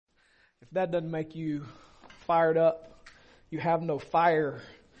If that doesn't make you fired up, you have no fire.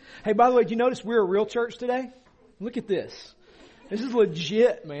 Hey, by the way, did you notice we're a real church today? Look at this. This is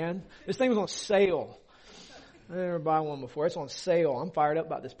legit, man. This thing was on sale. I never bought one before. It's on sale. I'm fired up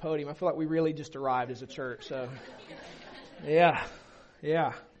about this podium. I feel like we really just arrived as a church. So, yeah.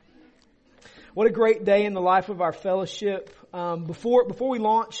 What a great day in the life of our fellowship. Before we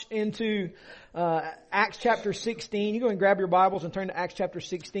launch into Acts chapter 16, you go and grab your Bibles and turn to Acts chapter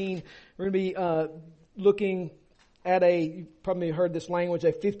 16. We're going to be looking at you probably heard this language,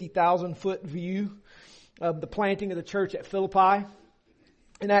 a 50,000 foot view of the planting of the church at Philippi.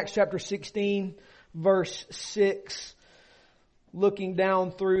 In Acts chapter 16, verse 6, looking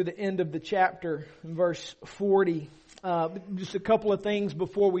down through the end of the chapter, in verse 40. Just a couple of things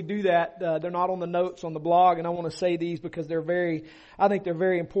before we do that. They're not on the notes on the blog, and I want to say these because I think they're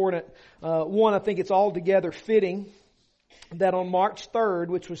very important. One, I think it's altogether fitting that on March 3rd,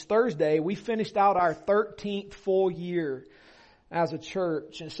 which was Thursday, we finished out our 13th full year as a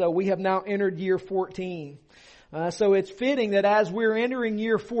church. And so we have now entered year 14. So it's fitting that as we're entering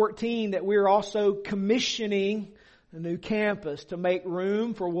year 14, that we're also commissioning a new campus to make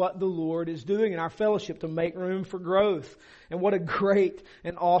room for what the Lord is doing in our fellowship, to make room for growth. And what a great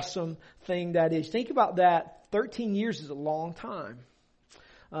and awesome thing that is. Think about that. 13 years is a long time.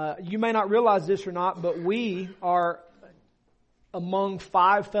 You may not realize this or not, but we are among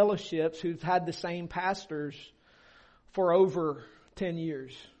 5 fellowships who've had the same pastors for over 10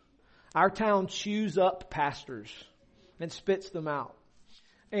 years. Our town chews up pastors and spits them out.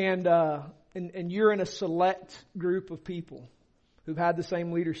 And you're in a select group of people who've had the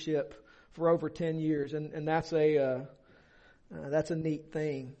same leadership for over 10 years. And that's a neat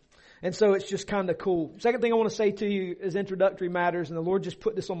thing. And so it's just kind of cool. Second thing I want to say to you is introductory matters. And the Lord just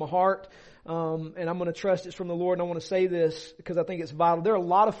put this on my heart. And I'm going to trust it's from the Lord. And I want to say this because I think it's vital. There are a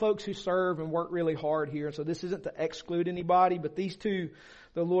lot of folks who serve and work really hard here. And so this isn't to exclude anybody, but these two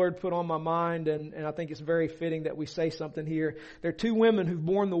the Lord put on my mind, and I think it's very fitting that we say something here. There are 2 women who've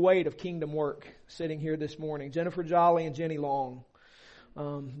borne the weight of kingdom work sitting here this morning, Jennifer Jolly and Jenny Long.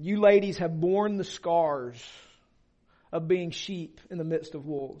 You ladies have borne the scars of being sheep in the midst of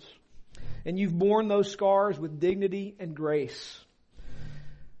wolves. And you've borne those scars with dignity and grace.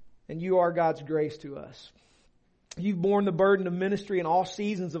 And you are God's grace to us. You've borne the burden of ministry in all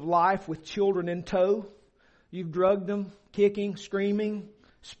seasons of life with children in tow. You've drugged them, kicking, screaming,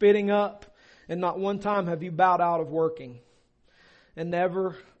 spitting up, and not one time have you bowed out of working. And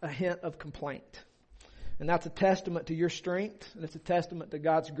never a hint of complaint. And that's a testament to your strength, and it's a testament to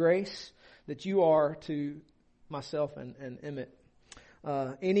God's grace that you are to myself and Emmett.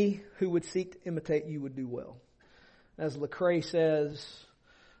 Any who would seek to imitate you would do well. As Lecrae says,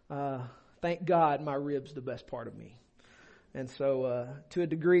 thank God my rib's the best part of me. And so, to a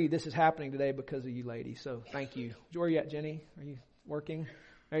degree, this is happening today because of you ladies. So, thank you. Where are you at, Jenny? Are you working?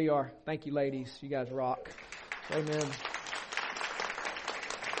 There you are. Thank you, ladies. You guys rock. Amen.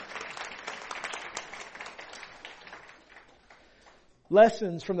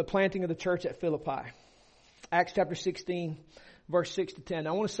 Lessons from the planting of the church at Philippi. Acts chapter 16, verse 6 to 10. Now,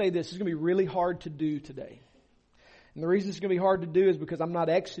 I want to say this is going to be really hard to do today. And the reason it's going to be hard to do is because I'm not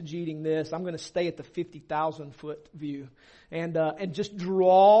exegeting this. I'm going to stay at the 50,000 foot view and just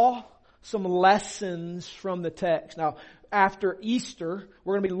draw some lessons from the text. Now, after Easter,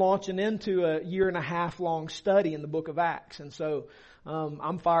 we're going to be launching into a 1.5 year long study in the book of Acts. And so,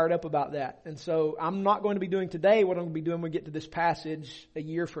 I'm fired up about that. And so I'm not going to be doing today what I'm going to be doing when we get to this passage a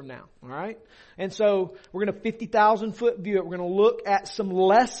year from now. All right. And so we're going to 50,000 foot view it. We're going to look at some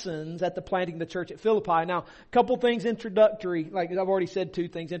lessons at the planting of the church at Philippi. Now, a couple things introductory. Like I've already said 2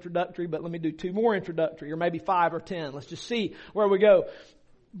 things introductory, but let me do 2 more introductory, or maybe 5 or 10. Let's just see where we go.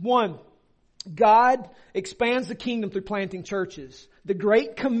 1, God expands the kingdom through planting churches. The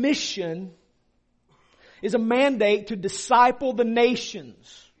Great Commission is a mandate to disciple the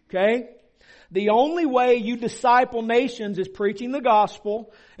nations. Okay? The only way you disciple nations is preaching the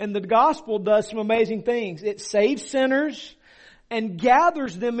gospel, and the gospel does some amazing things. It saves sinners and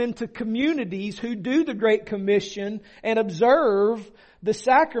gathers them into communities who do the Great Commission and observe the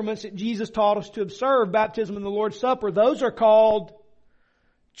sacraments that Jesus taught us to observe, baptism and the Lord's Supper. Those are called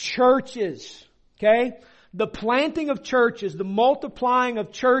churches. Okay? The planting of churches, the multiplying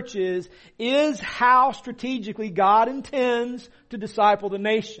of churches is how strategically God intends to disciple the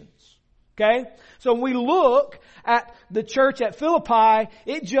nations. Okay? So when we look at the church at Philippi,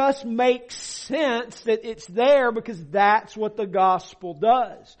 it just makes sense that it's there because that's what the gospel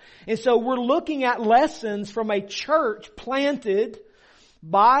does. And so we're looking at lessons from a church planted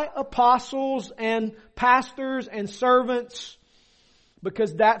by apostles and pastors and servants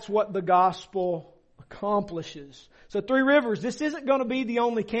because that's what the gospel accomplishes. So Three Rivers, this isn't going to be the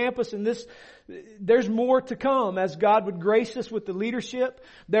only campus, and there's more to come as God would grace us with the leadership.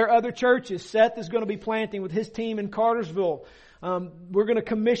 There are other churches. Seth is going to be planting with his team in Cartersville. We're going to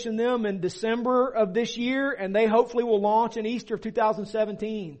commission them in December of this year, and they hopefully will launch in Easter of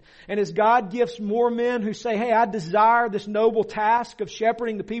 2017. And as God gifts more men who say, hey, I desire this noble task of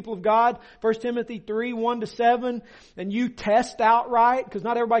shepherding the people of God, 1 Timothy 3, 1-7, and you test outright, because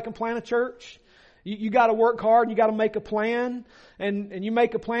not everybody can plant a church. You got to work hard, and you got to make a plan, and you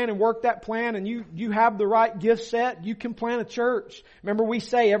make a plan and work that plan, and you have the right gift set, you can plant a church. Remember, we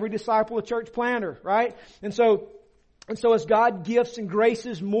say every disciple a church planter, right? And so as God gifts and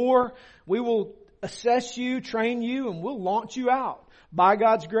graces more, we will assess you, train you, and we'll launch you out by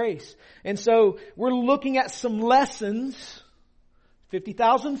God's grace. And so we're looking at some lessons,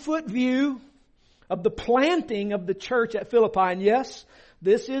 50,000 foot view of the planting of the church at Philippi. And yes,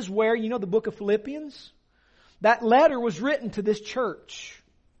 this is where, the book of Philippians, that letter was written to this church,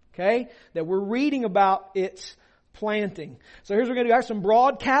 okay, that we're reading about its planting. So here's what we're going to do. I have some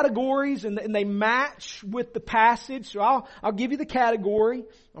broad categories, and they match with the passage. So I'll give you the category.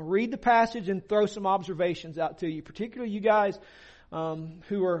 I'll read the passage and throw some observations out to you, particularly you guys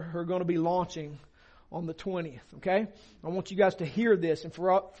who are going to be launching on the 20th. Okay, I want you guys to hear this, and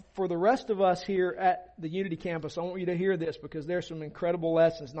for the rest of us here at the Unity Campus, I want you to hear this because there's some incredible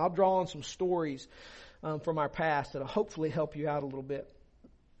lessons, and I'll draw on some stories from our past that'll hopefully help you out a little bit.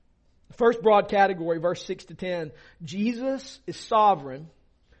 First broad category, verse 6-10. Jesus is sovereign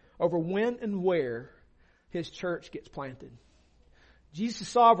over when and where His church gets planted. Jesus is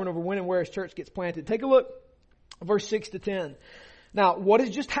sovereign over when and where His church gets planted. Take a look at verse 6-10. Now, what has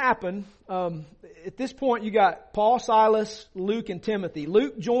just happened, at this point you got Paul, Silas, Luke, and Timothy.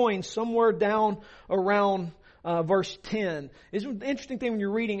 Luke joins somewhere down around verse 10. It's an interesting thing when you're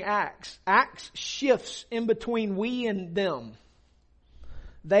reading Acts. Acts shifts in between we and them.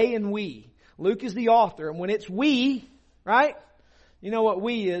 They and we. Luke is the author. And when it's we, right? You know what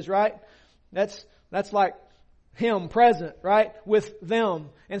we is, right? That's like him present, right? With them.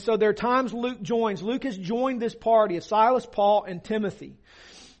 And so there are times Luke joins. Luke has joined this party of Silas, Paul, and Timothy.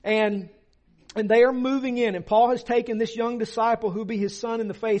 And they are moving in. And Paul has taken this young disciple who will be his son in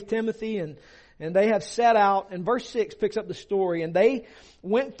the faith, Timothy, and they have set out. And verse 6 picks up the story. And they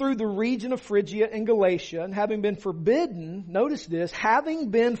went through the region of Phrygia and Galatia, and having been forbidden, notice this,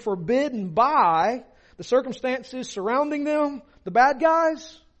 having been forbidden by the circumstances surrounding them, the bad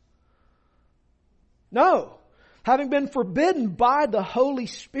guys? No. Having been forbidden by the Holy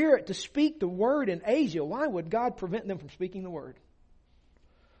Spirit to speak the word in Asia. Why would God prevent them from speaking the word?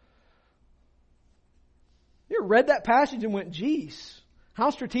 You ever read that passage and went, geez,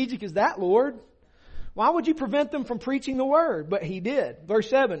 how strategic is that, Lord? Why would you prevent them from preaching the word? But He did. Verse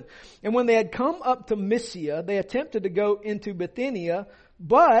 7. And when they had come up to Mysia, they attempted to go into Bithynia,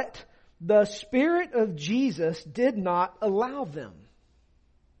 but the Spirit of Jesus did not allow them.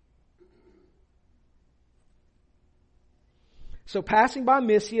 So passing by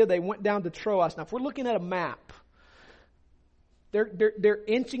Mysia, they went down to Troas. Now if we're looking at a map, they're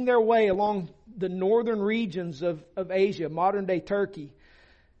inching their way along the northern regions of Asia, modern day Turkey.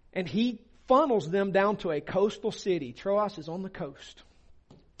 And He funnels them down to a coastal city. Troas is on the coast.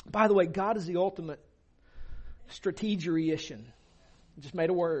 By the way, God is the ultimate strategician. Just made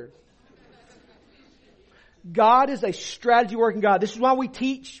a word. God is a strategy working God. This is why we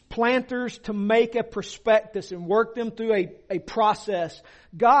teach planters to make a prospectus and work them through a process.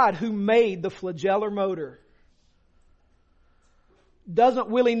 God, who made the flagellar motor, doesn't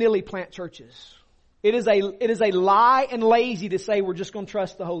willy-nilly plant churches. It is a lie and lazy to say we're just going to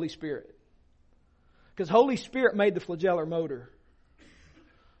trust the Holy Spirit. Because Holy Spirit made the flagellar motor.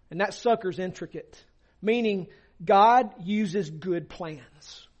 And that sucker's intricate. Meaning God uses good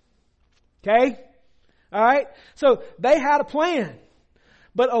plans. Okay? Alright? So they had a plan.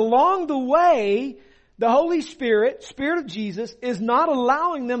 But along the way, the Holy Spirit, Spirit of Jesus, is not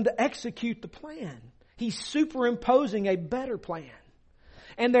allowing them to execute the plan. He's superimposing a better plan.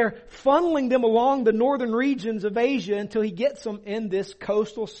 And they're funneling them along the northern regions of Asia until He gets them in this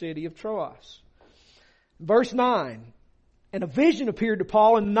coastal city of Troas. Verse 9, and a vision appeared to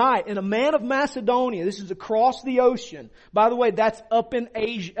Paul in the night, and a man of Macedonia, this is across the ocean. By the way, that's up in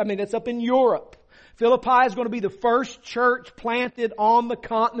Asia, that's up in Europe. Philippi is going to be the first church planted on the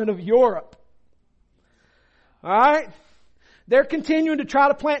continent of Europe. Alright? They're continuing to try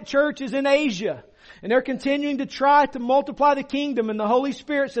to plant churches in Asia. And they're continuing to try to multiply the kingdom. And the Holy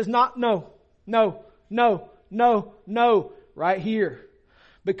Spirit says, no, right here.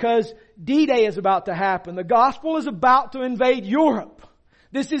 Because D-Day is about to happen. The gospel is about to invade Europe.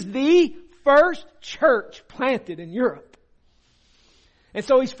 This is the first church planted in Europe. And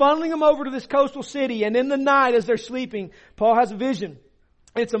so he's funneling them over to this coastal city, and in the night as they're sleeping, Paul has a vision.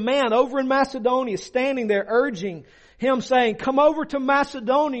 It's a man over in Macedonia standing there urging him, saying, "Come over to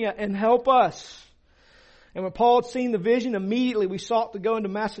Macedonia and help us." And when Paul had seen the vision, immediately we sought to go into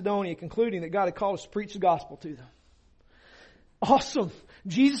Macedonia, concluding that God had called us to preach the gospel to them. Awesome.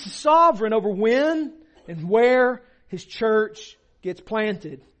 Jesus is sovereign over when and where His church gets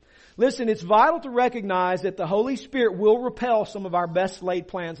planted. Listen, it's vital to recognize that the Holy Spirit will repel some of our best laid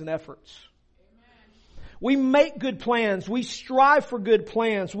plans and efforts. We make good plans. We strive for good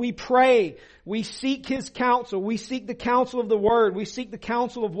plans. We pray. We seek His counsel. We seek the counsel of the Word. We seek the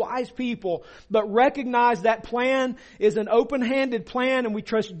counsel of wise people. But recognize that plan is an open-handed plan, and we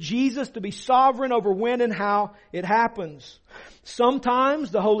trust Jesus to be sovereign over when and how it happens. Sometimes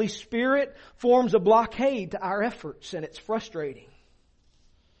the Holy Spirit forms a blockade to our efforts, and it's frustrating.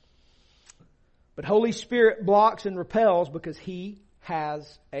 But Holy Spirit blocks and repels because He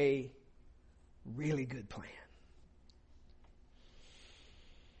has a really good plan.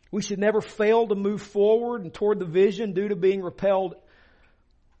 We should never fail to move forward and toward the vision due to being repelled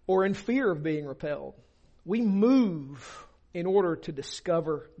or in fear of being repelled. We move in order to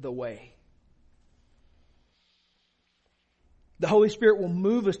discover the way. The Holy Spirit will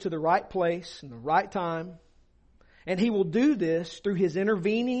move us to the right place in the right time, and He will do this through His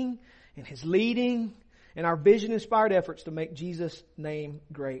intervening and His leading and our vision-inspired efforts to make Jesus' name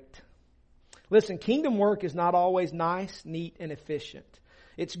great. Listen, kingdom work is not always nice, neat, and efficient.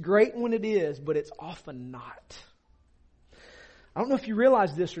 It's great when it is, but it's often not. I don't know if you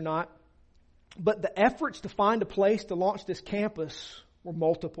realize this or not, but the efforts to find a place to launch this campus were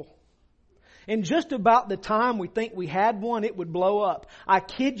multiple. And just about the time we think we had one, it would blow up. I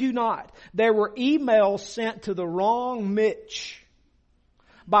kid you not. There were emails sent to the wrong Mitch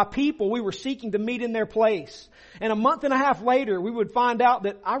by people we were seeking to meet in their place. And a month and a half later, we would find out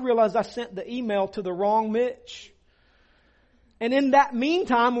that I realized I sent the email to the wrong Mitch. And in that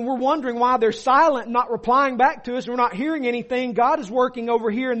meantime, when we're wondering why they're silent and not replying back to us, and we're not hearing anything, God is working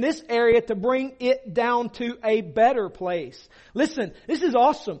over here in this area to bring it down to a better place. Listen, this is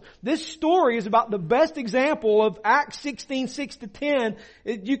awesome. This story is about the best example of Acts 16, 6-10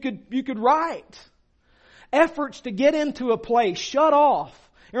 you could write. Efforts to get into a place, shut off.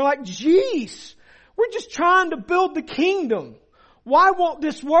 And you're like, geez, we're just trying to build the kingdom. Why won't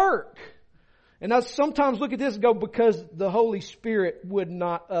this work? And I sometimes look at this and go, because the Holy Spirit would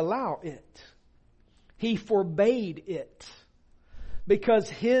not allow it. He forbade it. Because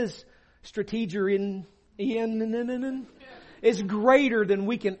His strategy is greater than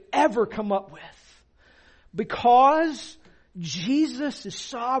we can ever come up with. Because Jesus is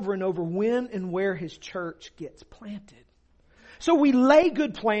sovereign over when and where His church gets planted. So we lay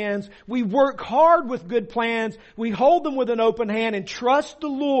good plans, we work hard with good plans, we hold them with an open hand and trust the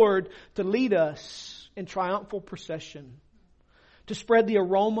Lord to lead us in triumphal procession, to spread the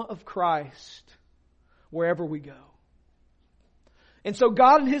aroma of Christ wherever we go. And so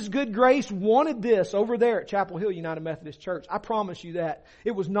God in His good grace wanted this over there at Chapel Hill United Methodist Church. I promise you that.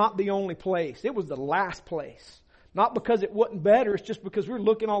 It was not the only place. It was the last place. Not because it wasn't better, it's just because we're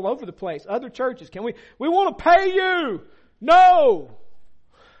looking all over the place. Other churches, we want to pay you. No!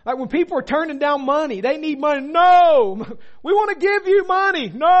 Like when people are turning down money, they need money. No! We want to give you money.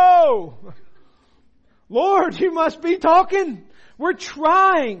 No! Lord, you must be talking. We're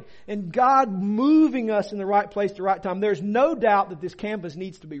trying. And God moving us in the right place at the right time. There's no doubt that this campus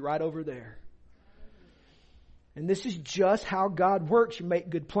needs to be right over there. And this is just how God works. You make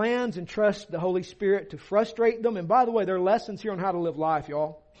good plans and trust the Holy Spirit to frustrate them. And by the way, there are lessons here on how to live life,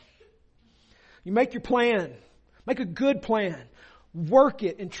 y'all. You make your plan. Make a good plan. Work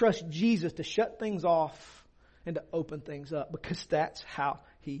it and trust Jesus to shut things off and to open things up, because that's how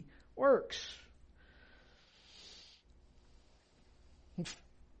He works. A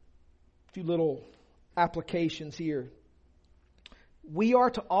few little applications here. We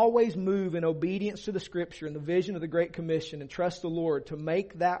are to always move in obedience to the Scripture and the vision of the Great Commission and trust the Lord to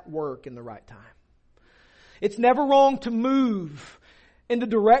make that work in the right time. It's never wrong to move in the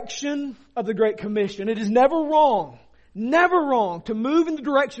direction of the Great Commission. It is never wrong to move in the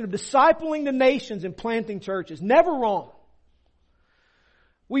direction of discipling the nations and planting churches. Never wrong.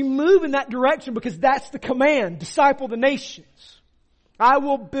 We move in that direction because that's the command. Disciple the nations. I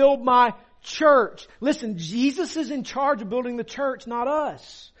will build my church. Listen, Jesus is in charge of building the church, not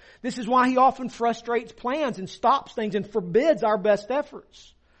us. This is why He often frustrates plans and stops things and forbids our best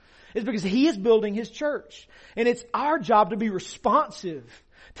efforts. It's because He is building His church. And it's our job to be responsive,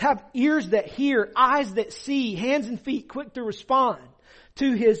 to have ears that hear, eyes that see, hands and feet quick to respond,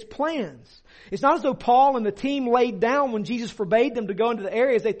 to His plans. It's not as though Paul and the team laid down when Jesus forbade them to go into the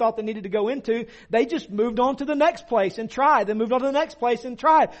areas they thought they needed to go into. They just moved on to the next place and tried. They moved on to the next place and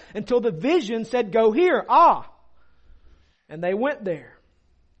tried until the vision said, go here. And they went there.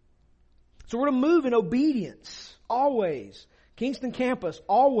 So we're to move in obedience. Always. Kingston campus,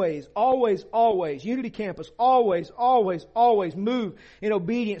 always, always, always. Unity campus, always, always, always move in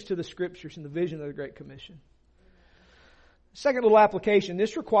obedience to the Scriptures and the vision of the Great Commission. Second little application,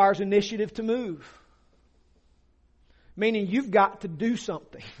 this requires initiative to move. Meaning you've got to do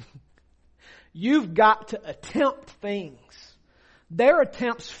something. You've got to attempt things. Their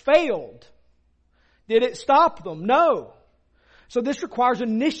attempts failed. Did it stop them? No. So this requires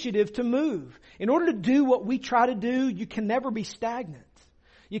initiative to move. In order to do what we try to do, you can never be stagnant.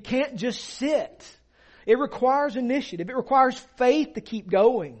 You can't just sit. It requires initiative. It requires faith to keep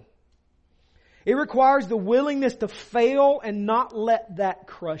going. It requires the willingness to fail and not let that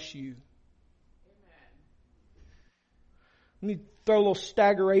crush you. Let me throw a little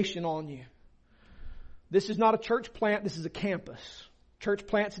staggeration on you. This is not a church plant. This is a campus. Church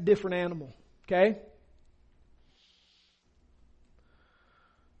plant's a different animal. Okay?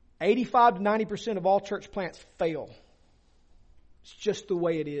 85 to 90% of all church plants fail. It's just the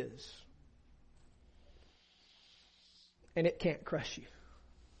way it is. And it can't crush you.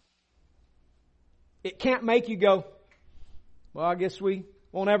 It can't make you go, well, I guess we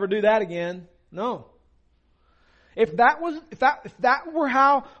won't ever do that again. No. If that were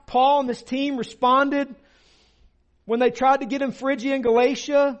how Paul and this team responded when they tried to get in Phrygia and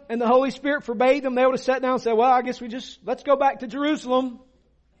Galatia and the Holy Spirit forbade them, they would have sat down and said, well, I guess let's go back to Jerusalem.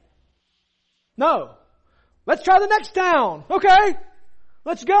 No. Let's try the next town. Okay.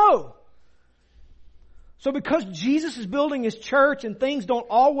 Let's go. So because Jesus is building His church and things don't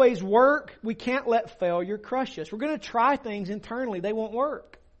always work, we can't let failure crush us. We're going to try things internally. They won't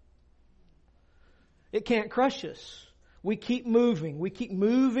work. It can't crush us. We keep moving. We keep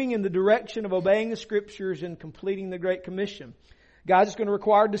moving in the direction of obeying the Scriptures and completing the Great Commission. God is going to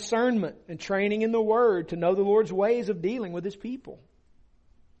require discernment and training in the Word to know the Lord's ways of dealing with His people.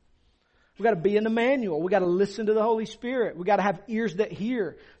 We've got to be in the manual. We've got to listen to the Holy Spirit. We've got to have ears that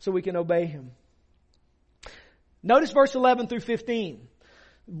hear so we can obey Him. Notice verse 11 through 15.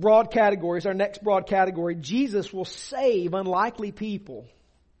 Broad categories, our next broad category. Jesus will save unlikely people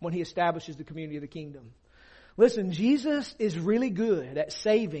when He establishes the community of the kingdom. Listen, Jesus is really good at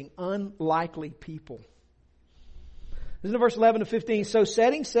saving unlikely people. This is in verse 11 to 15. So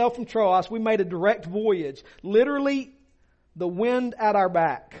setting sail from Troas, we made a direct voyage. Literally, the wind at our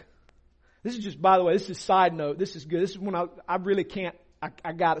back. This is just, by the way, this is a side note. This is good. This is when I really can't,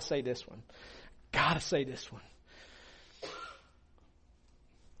 I got to say this one. Got to say this one.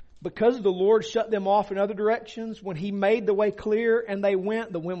 Because the Lord shut them off in other directions, when He made the way clear and they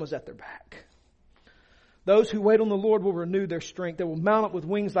went, the wind was at their back. Those who wait on the Lord will renew their strength. They will mount up with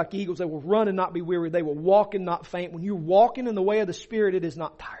wings like eagles. They will run and not be weary. They will walk and not faint. When you're walking in the way of the Spirit, it is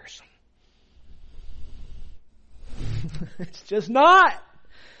not tiresome. It's just not.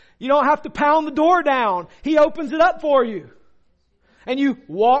 You don't have to pound the door down. He opens it up for you. And you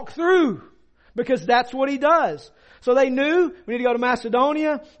walk through. Because that's what He does. So they knew we need to go to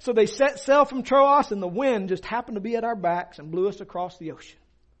Macedonia. So they set sail from Troas, and the wind just happened to be at our backs and blew us across the ocean.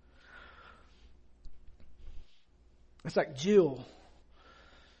 It's like Jill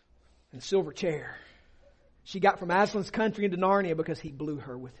in Silver Chair. She got from Aslan's country into Narnia because he blew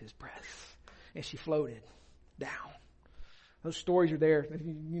her with his breath. And she floated down. Those stories are there.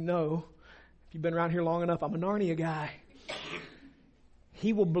 You know, if you've been around here long enough, I'm a Narnia guy.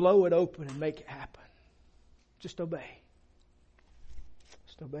 He will blow it open and make it happen. Just obey.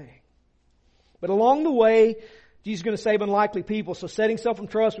 Just obey. But along the way, Jesus is going to save unlikely people. So setting sail from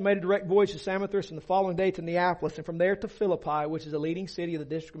Troas, we made a direct voyage to Samothrace, and the following day to Neapolis, and from there to Philippi, which is a leading city of the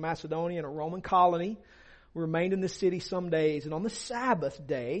district of Macedonia and a Roman colony. We remained in this city some days. And on the Sabbath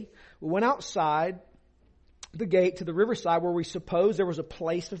day, we went outside the gate to the riverside where we supposed there was a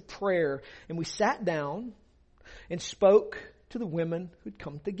place of prayer. And we sat down and spoke to the women who'd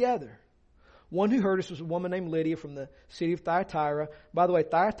come together. One who heard us was a woman named Lydia from the city of Thyatira. By the way,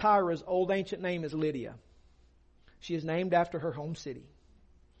 Thyatira's old ancient name is Lydia. She is named after her home city.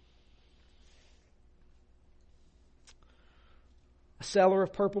 A seller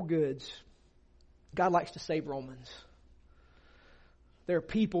of purple goods. God likes to save Romans. There are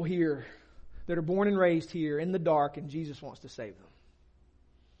people here that are born and raised here in the dark, and Jesus wants to save them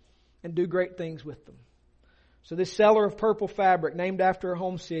and do great things with them. So this seller of purple fabric, named after her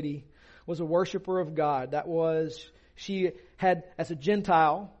home city, was a worshiper of God. She had, as a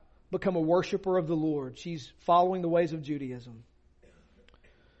Gentile, become a worshiper of the Lord. She's following the ways of Judaism.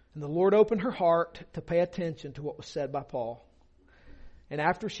 And the Lord opened her heart to pay attention to what was said by Paul. And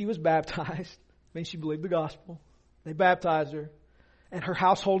after she was baptized, she believed the gospel. They baptized her, and her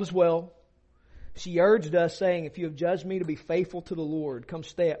household as well. She urged us, saying, if you have judged me to be faithful to the Lord, come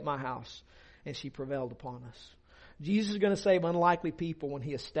stay at my house. And she prevailed upon us. Jesus is going to save unlikely people when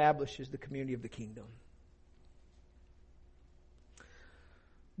He establishes the community of the kingdom.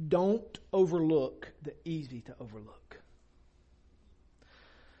 Don't overlook the easy to overlook.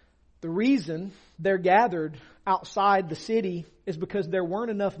 The reason they're gathered outside the city is because there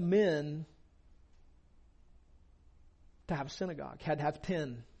weren't enough men to have a synagogue. Had to have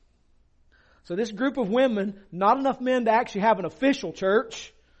 10. So this group of women, not enough men to actually have an official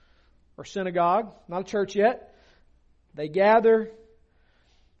church or synagogue, not a church yet. They gather.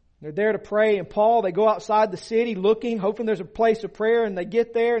 They're there to pray. And Paul, they go outside the city looking, hoping there's a place of prayer. And they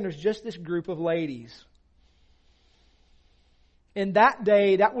get there and there's just this group of ladies. In that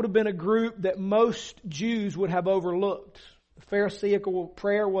day, that would have been a group that most Jews would have overlooked. The Pharisaical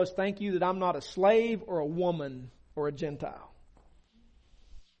prayer was, thank you that I'm not a slave or a woman or a Gentile.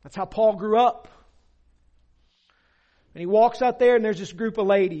 That's how Paul grew up. And he walks out there and there's this group of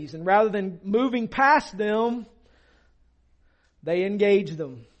ladies. And rather than moving past them, they engage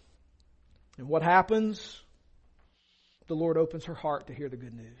them. And what happens? The Lord opens her heart to hear the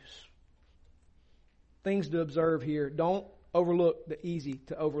good news. Things to observe here. Don't overlook the easy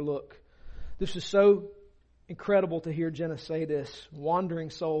to overlook. This is so incredible to hear Jenna say this.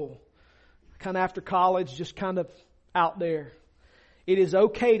 Wandering soul. Kind of after college, just kind of out there. It is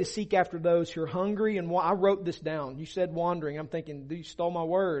okay to seek after those who are hungry. And I wrote this down. You said wandering. I'm thinking, you stole my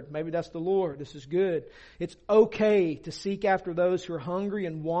word. Maybe that's the Lord. This is good. It's okay to seek after those who are hungry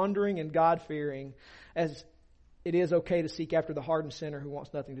and wandering and God-fearing, as it is okay to seek after the hardened sinner who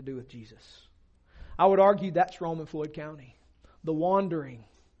wants nothing to do with Jesus. I would argue that's Rome and Floyd County. The wandering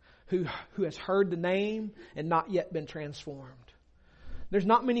who has heard the name and not yet been transformed. There's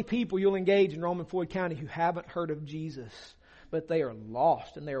not many people you'll engage in Rome and Floyd County who haven't heard of Jesus. But they are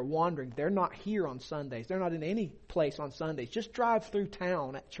lost and they are wandering. They're not here on Sundays. They're not in any place on Sundays. Just drive through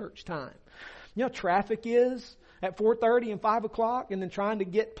town at church time. You know how traffic is at 4:30 and 5 o'clock and then trying to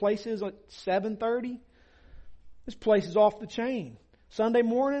get places at 7:30? This place is off the chain. Sunday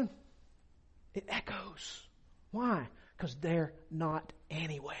morning, it echoes. Why? Because they're not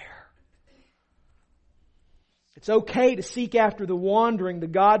anywhere. It's okay to seek after the wandering, the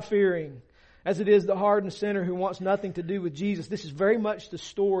God-fearing, as it is the hardened sinner who wants nothing to do with Jesus. This is very much the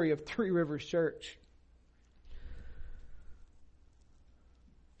story of Three Rivers Church.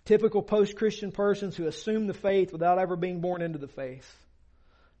 Typical post-Christian persons who assume the faith without ever being born into the faith.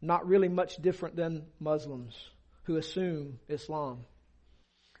 Not really much different than Muslims who assume Islam.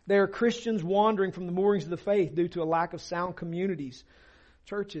 They are Christians wandering from the moorings of the faith due to a lack of sound communities,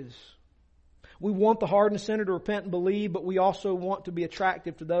 churches. We want the hardened sinner to repent and believe, but we also want to be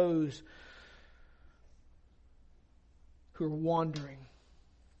attractive to those who are wandering.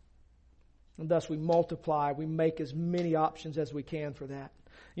 And thus we multiply, we make as many options as we can for that.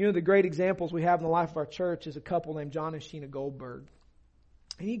 You know, the great examples we have in the life of our church is a couple named John and Sheena Goldberg.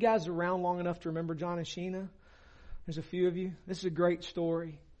 Any guys around long enough to remember John and Sheena? There's a few of you. This is a great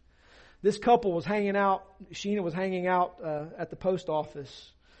story. This couple was hanging out, Sheena was hanging out at the post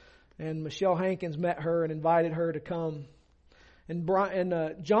office. And Michelle Hankins met her and invited her to come. And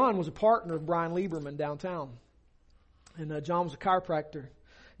John was a partner of Brian Lieberman downtown. And John was a chiropractor.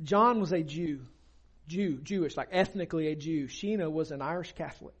 John was a Jewish, like ethnically a Jew. Sheena was an Irish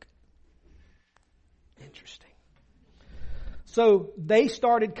Catholic. Interesting. So they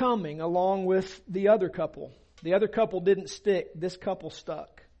started coming along with the other couple. The other couple didn't stick. This couple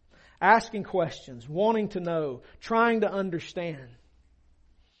stuck. Asking questions, wanting to know, trying to understand.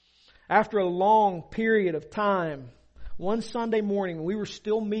 After a long period of time, one Sunday morning, we were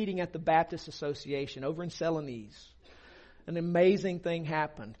still meeting at the Baptist Association over in Celanese. An amazing thing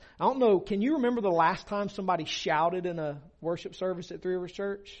happened. I don't know, can you remember the last time somebody shouted in a worship service at Three Rivers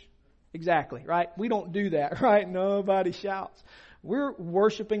Church? Exactly, right? We don't do that, right? Nobody shouts. We're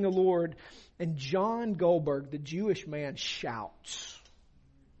worshiping the Lord, and John Goldberg, the Jewish man, shouts.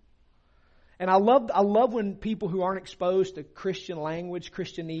 And I love when people who aren't exposed to Christian language,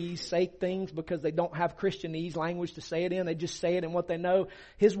 Christianese, say things because they don't have Christianese language to say it in. They just say it in what they know.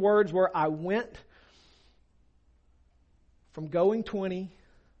 His words were, I went from going 20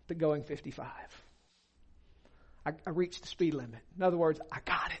 to going 55. I reached the speed limit. In other words, I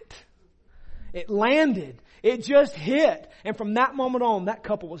got it. It landed. It just hit. And from that moment on, that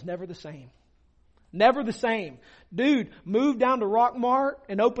couple was never the same. Never the same. Dude moved down to Rockmart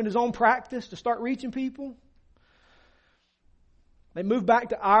and opened his own practice to start reaching people. They moved back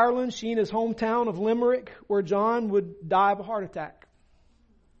to Ireland, she and his hometown of Limerick, where John would die of a heart attack.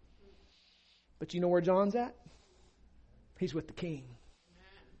 But you know where John's at? He's with the King.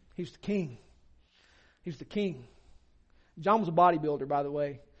 He's the King. He's the King. John was a bodybuilder, by the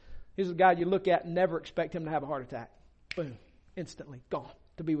way. He's a guy you look at and never expect him to have a heart attack. Boom. Instantly gone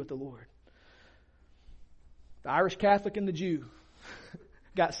to be with the Lord. The Irish Catholic and the Jew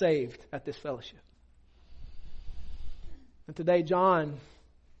got saved at this fellowship. And today John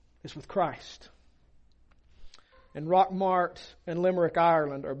is with Christ. And Rockmart and Limerick,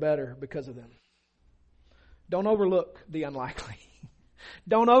 Ireland are better because of them. Don't overlook the unlikely.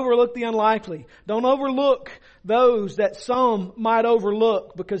 Don't overlook the unlikely. Don't overlook those that some might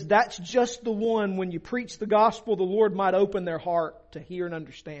overlook, because that's just the one, when you preach the gospel, the Lord might open their heart to hear and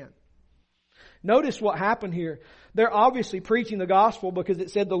understand. Notice what happened here. They're obviously preaching the gospel because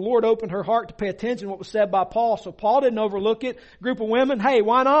it said the Lord opened her heart to pay attention to what was said by Paul. So Paul didn't overlook it. Group of women, hey,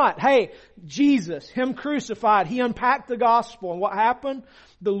 why not? Hey, Jesus, Him crucified. He unpacked the gospel. And what happened?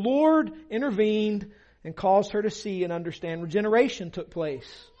 The Lord intervened and caused her to see and understand. Regeneration took place.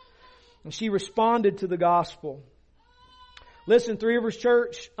 And she responded to the gospel. Listen, Three Rivers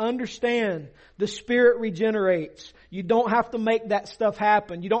Church, understand the Spirit regenerates. You don't have to make that stuff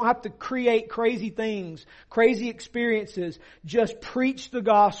happen. You don't have to create crazy things, crazy experiences. Just preach the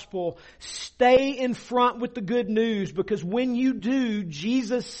gospel. Stay in front with the good news, because when you do,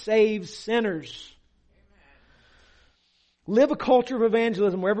 Jesus saves sinners. Live a culture of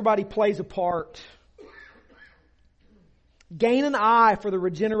evangelism where everybody plays a part. Gain an eye for the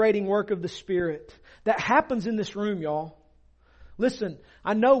regenerating work of the Spirit. That happens in this room, y'all. Listen,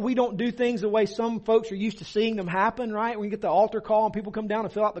 I know we don't do things the way some folks are used to seeing them happen, right? When you get the altar call and people come down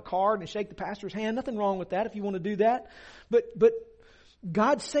and fill out the card and shake the pastor's hand. Nothing wrong with that if you want to do that. But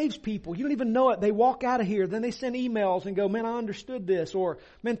God saves people. You don't even know it. They walk out of here. Then they send emails and go, man, I understood this. Or,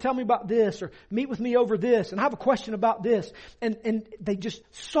 man, tell me about this. Or, meet with me over this. And I have a question about this. And they just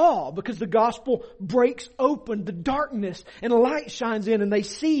saw, because the gospel breaks open the darkness and light shines in and they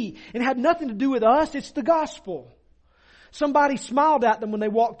see. And it had nothing to do with us. It's the gospel. Somebody smiled at them when they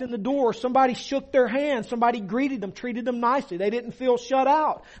walked in the door. Somebody shook their hand. Somebody greeted them, treated them nicely. They didn't feel shut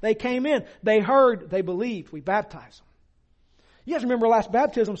out. They came in. They heard. They believed. We baptized them. You guys remember last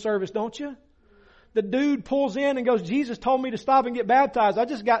baptism service, don't you? The dude pulls in and goes, Jesus told me to stop and get baptized. I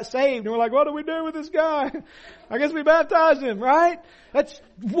just got saved. And we're like, what do we do with this guy? I guess we baptize him, right? That's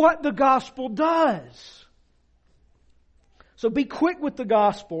what the gospel does. So be quick with the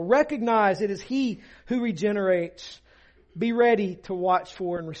gospel. Recognize it is He who regenerates. Be ready to watch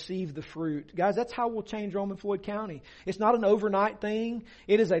for and receive the fruit. Guys, that's how we'll change Rome and Floyd County. It's not an overnight thing.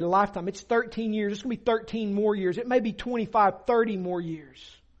 It is a lifetime. It's 13 years. It's going to be 13 more years. It may be 25, 30 more years.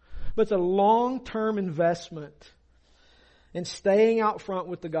 But it's a long-term investment in staying out front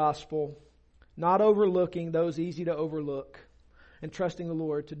with the gospel, not overlooking those easy to overlook, and trusting the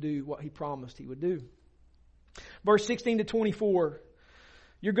Lord to do what He promised He would do. Verse 16 to 24,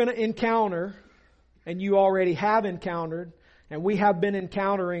 you're going to encounter, and you already have encountered, and we have been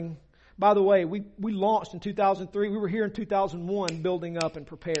encountering. By the way, we launched in 2003. We were here in 2001 building up and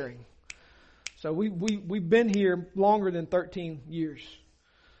preparing. So we've been here longer than 13 years.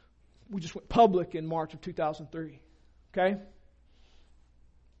 We just went public in March of 2003. Okay?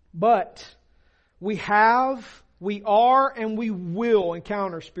 But we are, and we will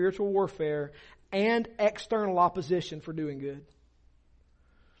encounter spiritual warfare and external opposition for doing good.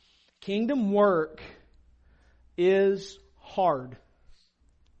 Kingdom work is hard.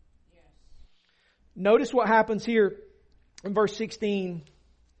 Yes. Notice what happens here in verse 16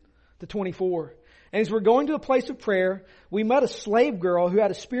 to 24. And as we're going to a place of prayer, we met a slave girl who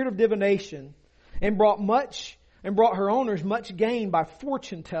had a spirit of divination and brought her owners much gain by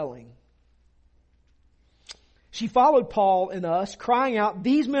fortune telling. She followed Paul and us, crying out,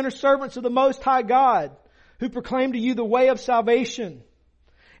 "These men are servants of the Most High God, who proclaim to you the way of salvation."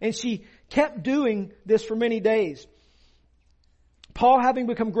 And she kept doing this for many days. Paul, having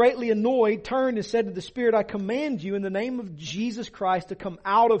become greatly annoyed, turned and said to the Spirit, "I command you in the name of Jesus Christ to come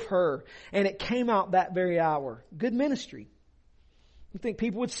out of her." And it came out that very hour. Good ministry. You think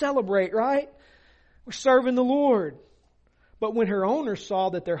people would celebrate, right? We're serving the Lord. But when her owners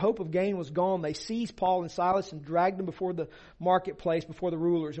saw that their hope of gain was gone, they seized Paul and Silas and dragged them before the marketplace, before the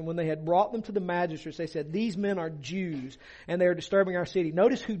rulers. And when they had brought them to the magistrates, they said, "These men are Jews, and they are disturbing our city."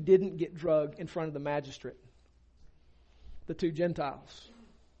 Notice who didn't get drugged in front of the magistrate. The two Gentiles.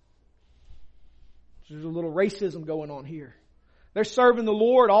 There's a little racism going on here. They're serving the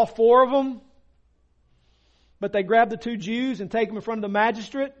Lord, all four of them. But they grab the two Jews and take them in front of the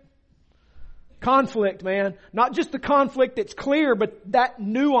magistrate. Conflict, man. Not just the conflict that's clear, but that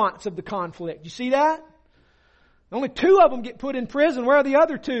nuance of the conflict. You see that? Only 2 of them get put in prison. Where are the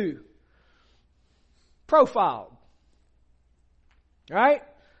other 2? Profiled. Right?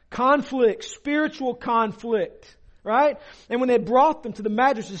 Conflict, spiritual conflict. Right? And when they brought them to the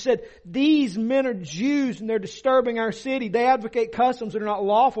magistrates, they said, these men are Jews and they're disturbing our city. They advocate customs that are not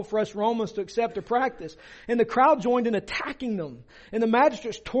lawful for us Romans to accept or practice. And the crowd joined in attacking them. And the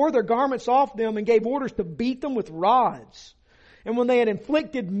magistrates tore their garments off them and gave orders to beat them with rods. And when they had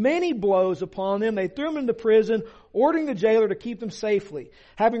inflicted many blows upon them, they threw them into prison, ordering the jailer to keep them safely.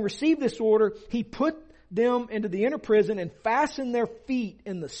 Having received this order, he put them into the inner prison and fastened their feet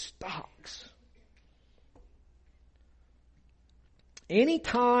in the stocks.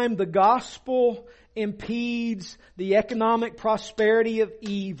 Anytime the gospel impedes the economic prosperity of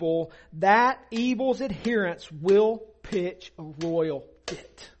evil, that evil's adherents will pitch a royal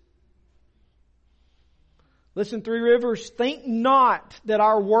fit. Listen, Three Rivers, think not that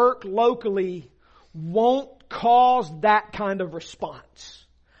our work locally won't cause that kind of response.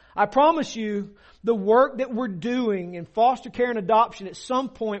 I promise you, the work that we're doing in foster care and adoption at some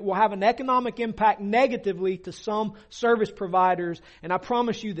point will have an economic impact negatively to some service providers. And I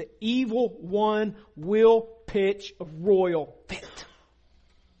promise you the evil one will pitch a royal fit.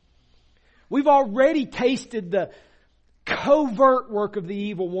 We've already tasted the covert work of the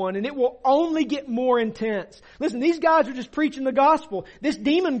evil one, and it will only get more intense. Listen, these guys are just preaching the gospel. This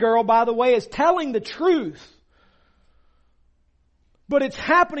demon girl, by the way, is telling the truth. But it's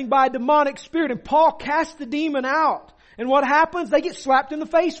happening by a demonic spirit. And Paul casts the demon out. And what happens? They get slapped in the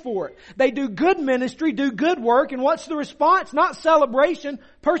face for it. They do good ministry, do good work. And what's the response? Not celebration,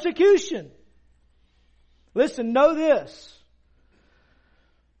 persecution. Listen, know this.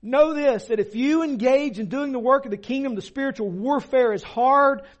 Know this, that if you engage in doing the work of the kingdom, the spiritual warfare is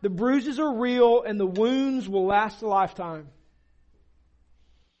hard, the bruises are real, and the wounds will last a lifetime.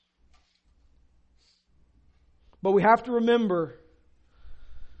 But we have to remember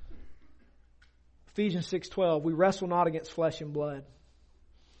Ephesians 6:12, we wrestle not against flesh and blood.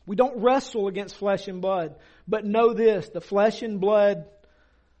 We don't wrestle against flesh and blood. But know this, the flesh and blood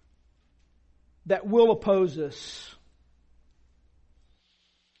that will oppose us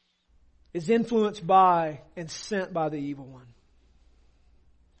is influenced by and sent by the evil one.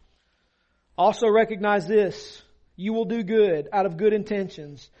 Also recognize this, you will do good out of good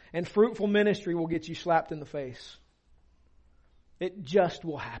intentions, and fruitful ministry will get you slapped in the face. It just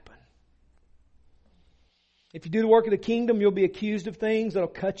will happen. If you do the work of the kingdom, you'll be accused of things that'll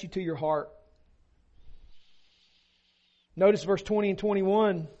cut you to your heart. Notice verse 20 and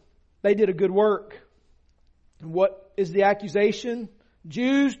 21. They did a good work. And what is the accusation?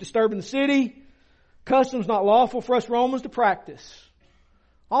 Jews disturbing the city. Customs not lawful for us Romans to practice.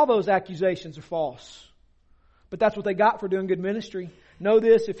 All those accusations are false. But that's what they got for doing good ministry. Know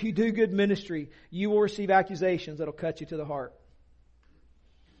this, if you do good ministry, you will receive accusations that'll cut you to the heart.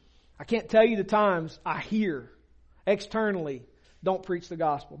 I can't tell you the times I hear externally, don't preach the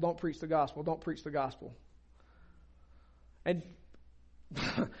gospel, don't preach the gospel, don't preach the gospel. And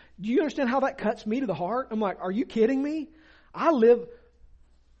do you understand how that cuts me to the heart? I'm like, are you kidding me? I don't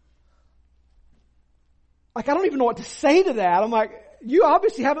even know what to say to that. I'm like, you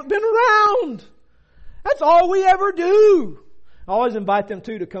obviously haven't been around. That's all we ever do. I always invite them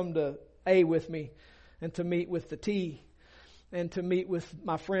too to come to A with me and to meet with the T. And to meet with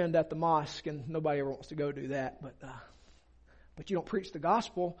my friend at the mosque, and nobody ever wants to go do that, but you don't preach the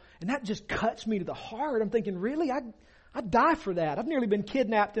gospel, and that just cuts me to the heart. I'm thinking, really? I'd die for that. I've nearly been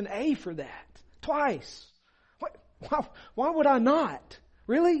kidnapped in A for that. Twice. Why would I not?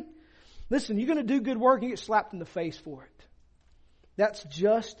 Really? Listen, you're going to do good work and you get slapped in the face for it. That's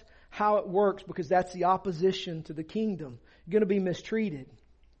just how it works, because that's the opposition to the kingdom. You're going to be mistreated.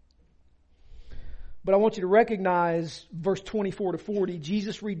 But I want you to recognize verse 24 to 40,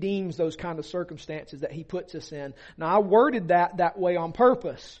 Jesus redeems those kind of circumstances that He puts us in. Now I worded that way on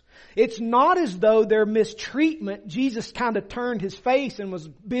purpose. It's not as though their mistreatment, Jesus kind of turned His face and was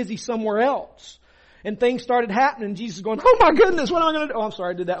busy somewhere else. And things started happening. Jesus is going, oh my goodness, what am I going to do? Oh, I'm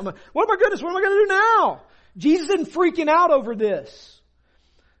sorry, I did that. What am I going to do now? Jesus isn't freaking out over this.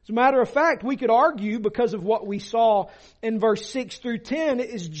 As a matter of fact, we could argue, because of what we saw in verse 6 through 10,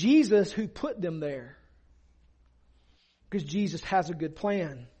 it is Jesus who put them there. Because Jesus has a good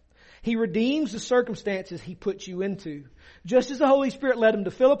plan. He redeems the circumstances He puts you into. Just as the Holy Spirit led them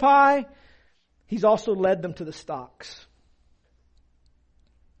to Philippi, He's also led them to the stocks.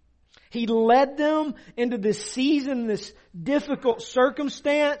 He led them into this season, this difficult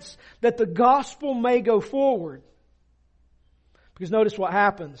circumstance, that the gospel may go forward. Because notice what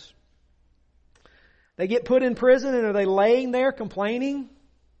happens. They get put in prison, and are they laying there complaining?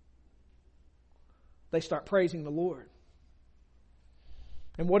 They start praising the Lord.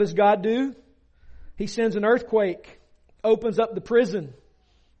 And what does God do? He sends an earthquake, opens up the prison,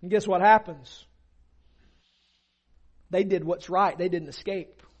 and guess what happens? They did what's right. They didn't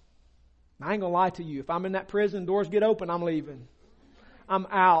escape. I ain't gonna lie to you. If I'm in that prison, doors get open, I'm leaving. I'm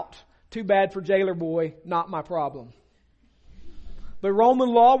out. Too bad for jailer boy, not my problem. But Roman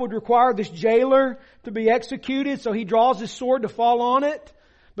law would require this jailer to be executed, so he draws his sword to fall on it,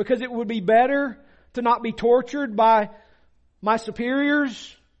 because it would be better to not be tortured by my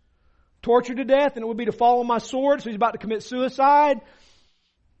superiors, tortured to death, and it would be to fall on my sword. So he's about to commit suicide.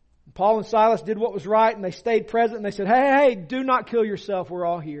 Paul and Silas did what was right, and they stayed present, and they said, hey, do not kill yourself. We're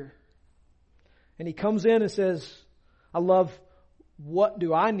all here. And he comes in and says, I love, what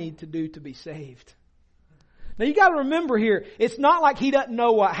do I need to do to be saved? Now you got to remember here, it's not like he doesn't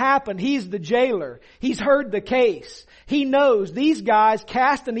know what happened. He's the jailer. He's heard the case. He knows these guys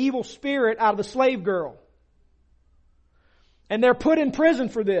cast an evil spirit out of a slave girl. And they're put in prison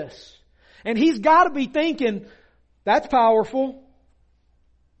for this. And he's got to be thinking, that's powerful.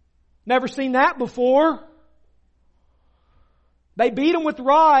 Never seen that before. They beat them with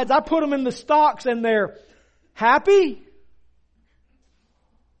rods. I put them in the stocks and they're happy.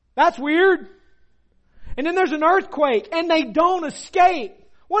 That's weird. And then there's an earthquake and they don't escape.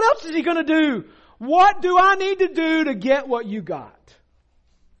 What else is he going to do? What do I need to do to get what you got?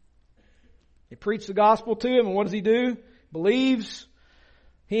 He preached the gospel to him, and what does he do? Believes.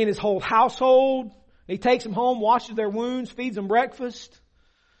 He and his whole household. He takes them home, washes their wounds, feeds them breakfast.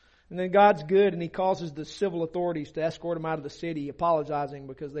 And then God's good, and He causes the civil authorities to escort him out of the city, apologizing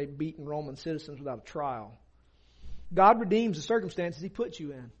because they'd beaten Roman citizens without a trial. God redeems the circumstances He puts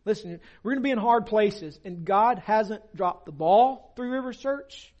you in. Listen, we're going to be in hard places, and God hasn't dropped the ball, Three Rivers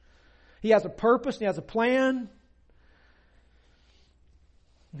Church. He has a purpose, and He has a plan.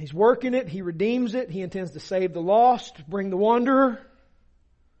 He's working it. He redeems it. He intends to save the lost, bring the wanderer,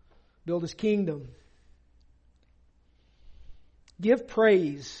 build His kingdom. Give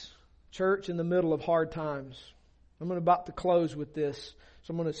praise, church, in the middle of hard times. I'm about to close with this,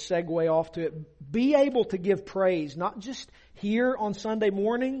 so I'm going to segue off to it. Be able to give praise, not just here on Sunday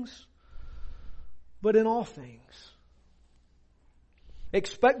mornings, but in all things.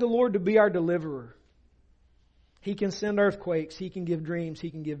 Expect the Lord to be our deliverer. He can send earthquakes. He can give dreams. He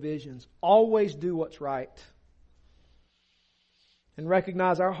can give visions. Always do what's right. And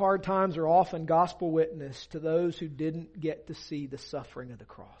recognize our hard times are often gospel witness to those who didn't get to see the suffering of the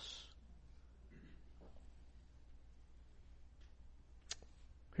cross.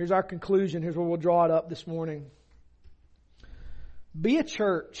 Here's our conclusion. Here's where we'll draw it up this morning. Be a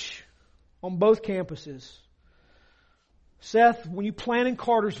church on both campuses. Seth, when you plant in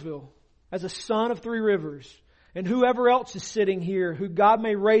Cartersville as a son of Three Rivers, and whoever else is sitting here who God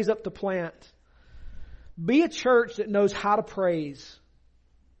may raise up to plant, be a church that knows how to praise.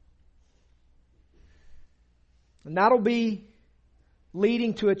 And that'll be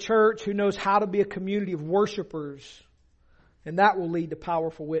leading to a church who knows how to be a community of worshipers. And that will lead to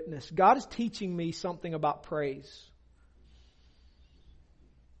powerful witness. God is teaching me something about praise.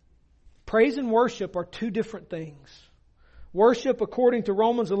 Praise and worship are two different things. Worship, according to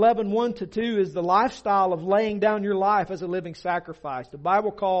Romans 11, 1-2, is the lifestyle of laying down your life as a living sacrifice. The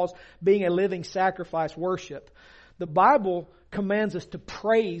Bible calls being a living sacrifice worship. The Bible commands us to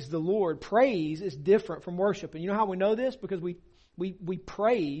praise the Lord. Praise is different from worship. And you know how we know this? Because we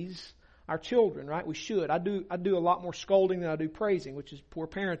praise our children, right? We should. I do a lot more scolding than I do praising, which is poor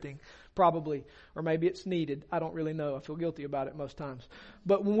parenting, probably. Or maybe it's needed. I don't really know. I feel guilty about it most times.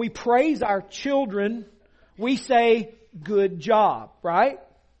 But when we praise our children, we say, good job, right?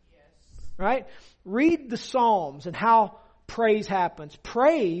 Yes. Right? Read the Psalms and how praise happens.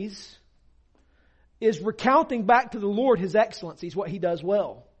 Praise is recounting back to the Lord His excellencies, what He does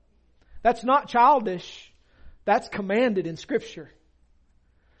well. That's not childish. That's commanded in Scripture.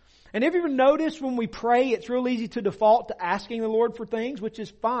 And have you ever noticed when we pray, it's real easy to default to asking the Lord for things, which is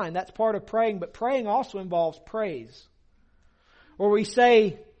fine. That's part of praying. But praying also involves praise. Or we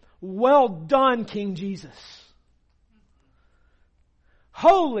say, well done, King Jesus.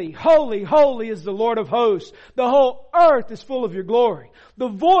 Holy, holy, holy is the Lord of hosts. The whole earth is full of your glory. The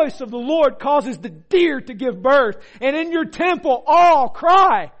voice of the Lord causes the deer to give birth. And in your temple all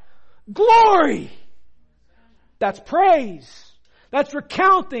cry, glory. That's praise. That's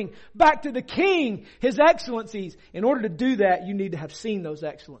recounting back to the King His excellencies. In order to do that, you need to have seen those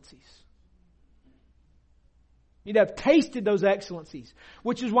excellencies. You need to have tasted those excellencies.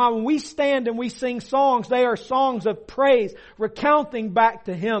 Which is why when we stand and we sing songs, they are songs of praise, recounting back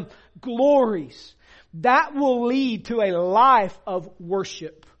to Him glories. That will lead to a life of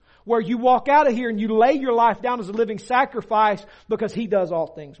worship, where you walk out of here and you lay your life down as a living sacrifice because He does all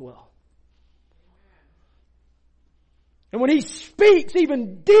things well. And when He speaks,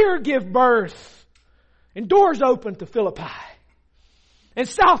 even deer give birth, and doors open to Philippi, and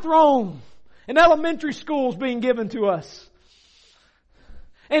South Rome, and elementary schools being given to us,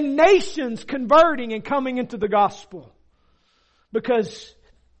 and nations converting and coming into the gospel. Because,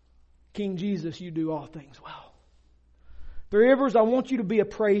 King Jesus, you do all things well. Three Rivers, I want you to be a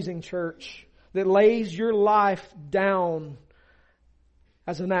praising church that lays your life down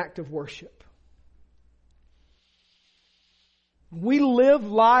as an act of worship. We live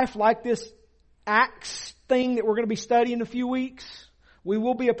life like this Acts thing that we're going to be studying in a few weeks. We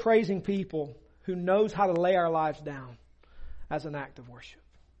will be a praising people who knows how to lay our lives down as an act of worship.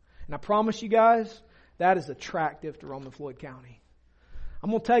 And I promise you guys, that is attractive to Roman Floyd County. I'm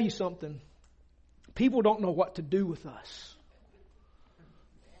going to tell you something. People don't know what to do with us.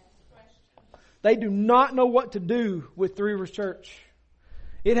 They do not know what to do with Three Rivers Church.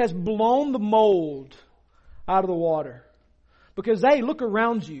 It has blown the mold out of the water. Because, hey, look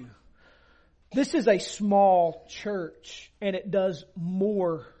around you. This is a small church, and it does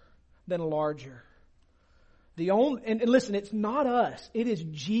more than a larger. And listen, it's not us. It is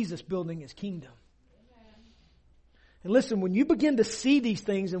Jesus building His kingdom. And listen, when you begin to see these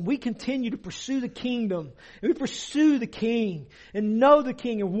things and we continue to pursue the kingdom, and we pursue the King, and know the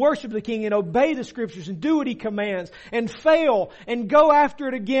King, and worship the King, and obey the Scriptures, and do what He commands, and fail, and go after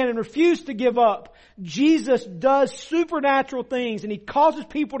it again, and refuse to give up, Jesus does supernatural things, and He causes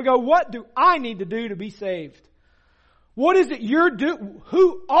people to go, what do I need to do to be saved? What is it you're doing?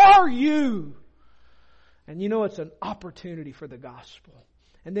 Who are you? And you know, it's an opportunity for the gospel.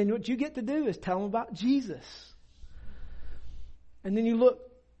 And then what you get to do is tell them about Jesus. And then you look,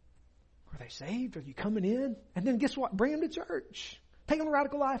 are they saved? Are you coming in? And then guess what? Bring them to church. Take them to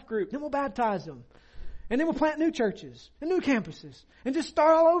Radical Life Group. Then we'll baptize them. And then we'll plant new churches and new campuses. And just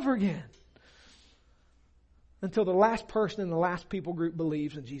start all over again. Until the last person in the last people group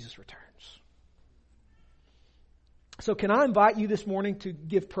believes and Jesus returns. So can I invite you this morning to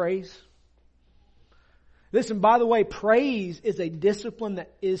give praise? Listen, by the way, praise is a discipline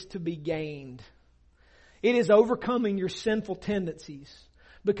that is to be gained. It is overcoming your sinful tendencies,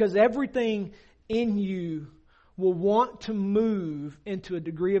 because everything in you will want to move into a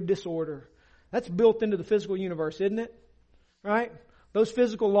degree of disorder. That's built into the physical universe, isn't it? Right? Those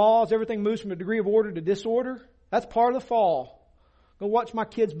physical laws, everything moves from a degree of order to disorder. That's part of the fall. Go watch my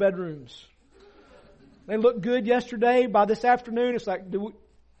kids' bedrooms. They looked good yesterday. By this afternoon, it's like,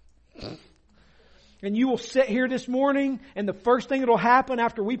 and you will sit here this morning, and the first thing that will happen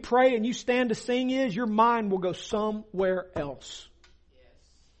after we pray and you stand to sing is your mind will go somewhere else. Yes.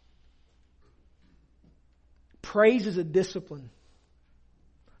 Praise is a discipline.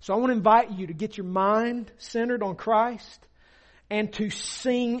 So I want to invite you to get your mind centered on Christ and to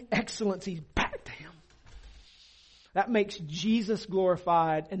sing excellencies back to Him. That makes Jesus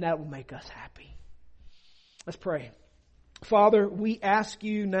glorified, and that will make us happy. Let's pray. Father, we ask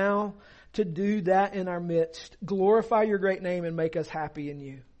you now to do that in our midst. Glorify your great name and make us happy in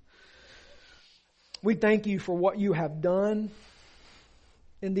you. We thank you for what you have done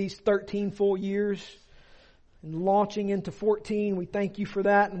in these 13 full years and launching into 14. We thank you for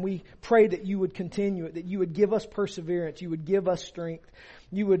that, and we pray that you would continue it, that you would give us perseverance, you would give us strength,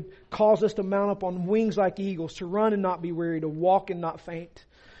 you would cause us to mount up on wings like eagles, to run and not be weary, to walk and not faint.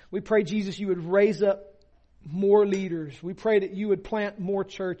 We pray, Jesus, you would raise up more leaders. We pray that you would plant more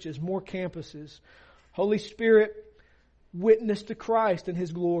churches, more campuses. Holy Spirit, witness to Christ and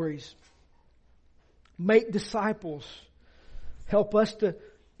His glories. Make disciples. Help us to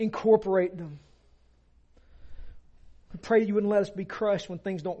incorporate them. We pray you wouldn't let us be crushed when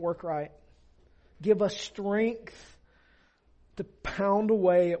things don't work right. Give us strength to pound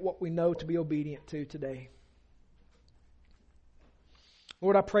away at what we know to be obedient to today.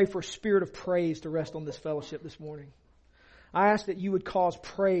 Lord, I pray for a spirit of praise to rest on this fellowship this morning. I ask that you would cause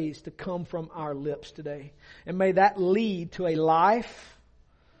praise to come from our lips today. And may that lead to a life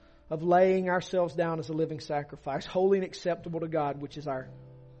of laying ourselves down as a living sacrifice, holy and acceptable to God, which is our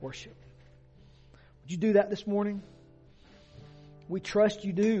worship. Would you do that this morning? We trust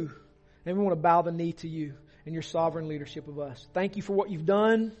you do. And we want to bow the knee to you and your sovereign leadership of us. Thank you for what you've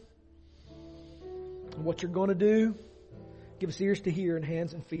done and what you're going to do. Give us ears to hear and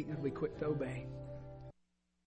hands and feet, and be quick to obey.